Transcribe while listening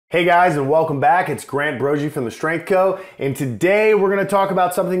Hey guys, and welcome back. It's Grant Broggi from the Strength Co. And today we're going to talk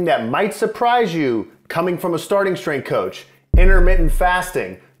about something that might surprise you coming from a starting strength coach: intermittent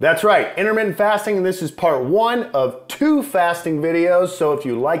fasting. That's right, intermittent fasting, and this is part one of 2 fasting videos. So if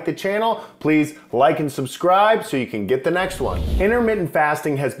you like the channel, please like and subscribe so you can get the next one. Intermittent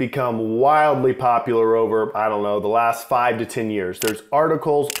fasting has become wildly popular over, I don't know, the last 5 to 10 years. There's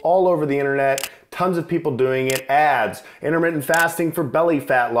articles all over the internet. Tons of people doing it, ads, intermittent fasting for belly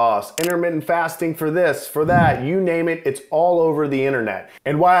fat loss, intermittent fasting for this, for that, you name it, it's all over the internet.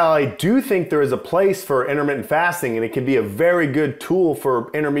 And while I do think there is a place for intermittent fasting and it can be a very good tool for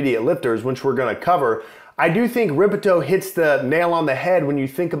intermediate lifters, which we're gonna cover, I do think Rippetoe hits the nail on the head when you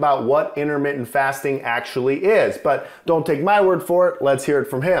think about what intermittent fasting actually is. But don't take my word for it, let's hear it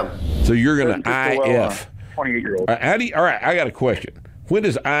from him. So you're gonna IF. 28-year-old. All right, I got a question. When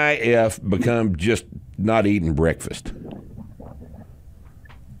does IF become just not eating breakfast?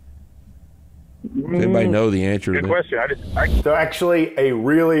 Does anybody know the answer to Good that? question. So actually a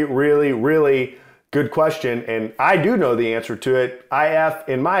really good question, and I do know the answer to it. IF,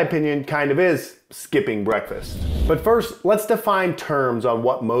 in my opinion, kind of is skipping breakfast. But first, let's define terms on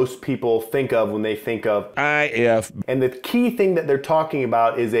what most people think of when they think of IF. And the key thing that they're talking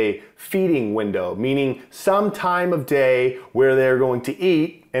about is a feeding window, meaning some time of day where they're going to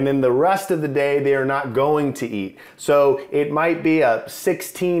eat, and then the rest of the day they are not going to eat. So it might be a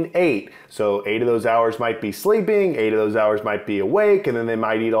 16-8. So 8 of those hours might be sleeping, 8 of those hours might be awake, and then they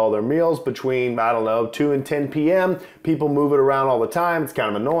might eat all their meals between, I don't know, 2 and 10 p.m. People move it around all the time. It's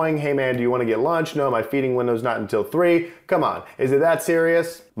kind of annoying. Hey man, do you want to get lunch? No, my feeding window's not until 3. Come on, is it that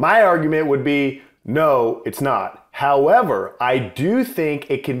serious? My argument would be, no, it's not. However, I do think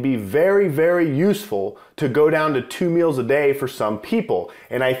it can be very useful to go down to 2 meals a day for some people.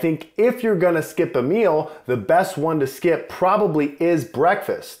 And I think if you're gonna skip a meal, the best one to skip probably is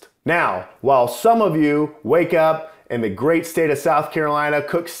breakfast. Now, while some of you wake up in the great state of South Carolina,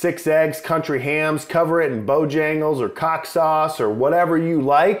 cook 6 eggs, country hams, cover it in Bojangles or cock sauce or whatever you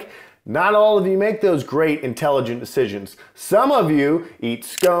like, not all of you make those great, intelligent decisions. Some of you eat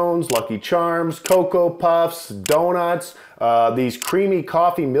scones, Lucky Charms, Cocoa Puffs, donuts, these creamy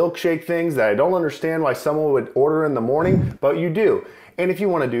coffee milkshake things that I don't understand why someone would order in the morning, but you do. And if you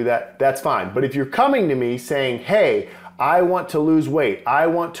want to do that, that's fine. But if you're coming to me saying, hey, I want to lose weight, I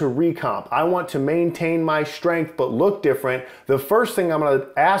want to recomp, I want to maintain my strength but look different, the first thing I'm going to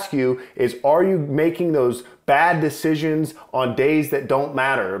ask you is, are you making those bad decisions on days that don't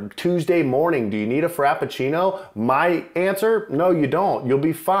matter? Tuesday morning, do you need a Frappuccino? My answer, no you don't. You'll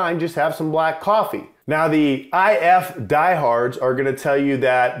be fine, just have some black coffee. Now the IF diehards are going to tell you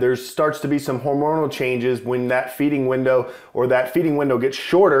that there starts to be some hormonal changes when that feeding window gets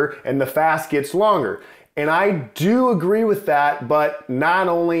shorter and the fast gets longer. And I do agree with that, but not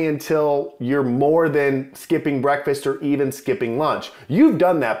only until you're more than skipping breakfast or even skipping lunch. You've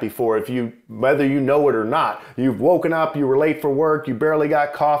done that before, whether you know it or not. You've woken up, you were late for work, you barely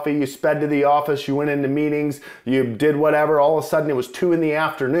got coffee, you sped to the office, you went into meetings, you did whatever, all of a sudden it was 2 in the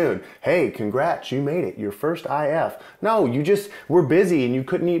afternoon. Hey, congrats, you made it, your first IF. No, you just were busy and you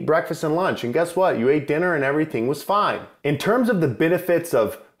couldn't eat breakfast and lunch, and guess what? You ate dinner and everything was fine. In terms of the benefits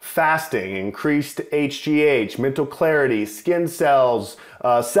of fasting, increased HGH, mental clarity, skin cells,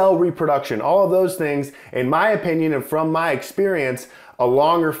 cell reproduction, all of those things, in my opinion and from my experience, a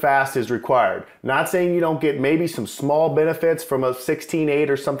longer fast is required. Not saying you don't get maybe some small benefits from a 16-8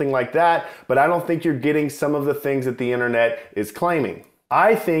 or something like that, but I don't think you're getting some of the things that the internet is claiming.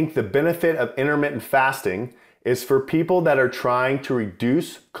 I think the benefit of intermittent fasting is for people that are trying to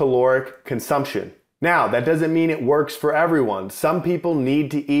reduce caloric consumption. Now, that doesn't mean it works for everyone. Some people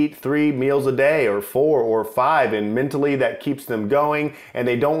need to eat 3 meals a day or 4 or 5, and mentally that keeps them going, and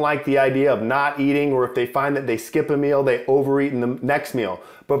they don't like the idea of not eating, or if they find that they skip a meal, they overeat in the next meal.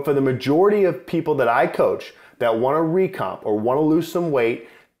 But for the majority of people that I coach that want to recomp or want to lose some weight,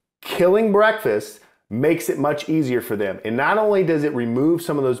 killing breakfast makes it much easier for them. And not only does it remove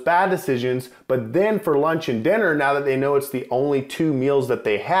some of those bad decisions, but then for lunch and dinner, now that they know it's the only 2 meals that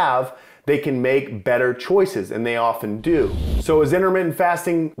they have, they can make better choices, and they often do. So is intermittent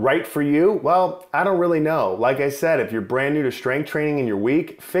fasting right for you? Well, I don't really know. Like I said, if you're brand new to strength training and you're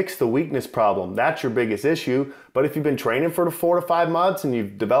weak, fix the weakness problem. That's your biggest issue. But if you've been training for 4 to 5 months and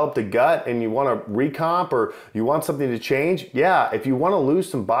you've developed a gut and you want to recomp or you want something to change, yeah, if you want to lose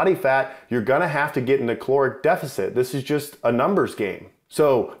some body fat, you're gonna have to get in a caloric deficit. This is just a numbers game.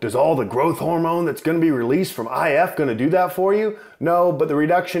 So does all the growth hormone that's going to be released from IF going to do that for you? No, but the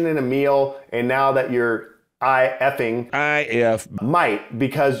reduction in a meal, and now that you're might,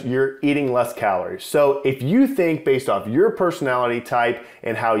 because you're eating less calories. So if you think based off your personality type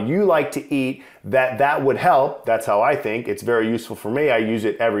and how you like to eat that would help, that's how I think. It's very useful for me. I use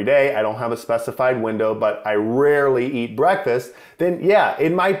it every day. I don't have a specified window, but I rarely eat breakfast. Then yeah,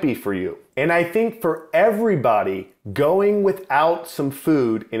 it might be for you. And I think for everybody, going without some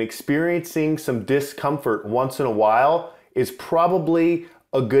food and experiencing some discomfort once in a while is probably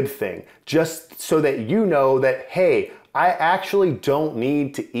a good thing, just so that you know that, hey, I actually don't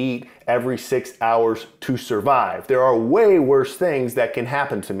need to eat every 6 hours to survive. There are way worse things that can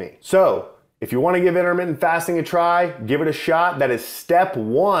happen to me. So if you want to give intermittent fasting a try, give it a shot. That is step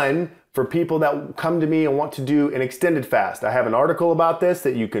one for people that come to me and want to do an extended fast. I have an article about this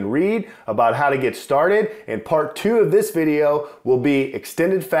that you can read about how to get started. And part 2 of this video will be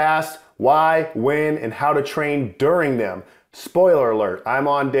extended fast, why, when, and how to train during them. Spoiler alert, I'm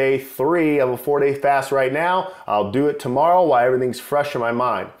on day 3 of a 4-day fast right now. I'll do it tomorrow while everything's fresh in my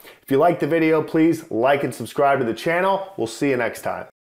mind. If you like the video, please like and subscribe to the channel. We'll see you next time.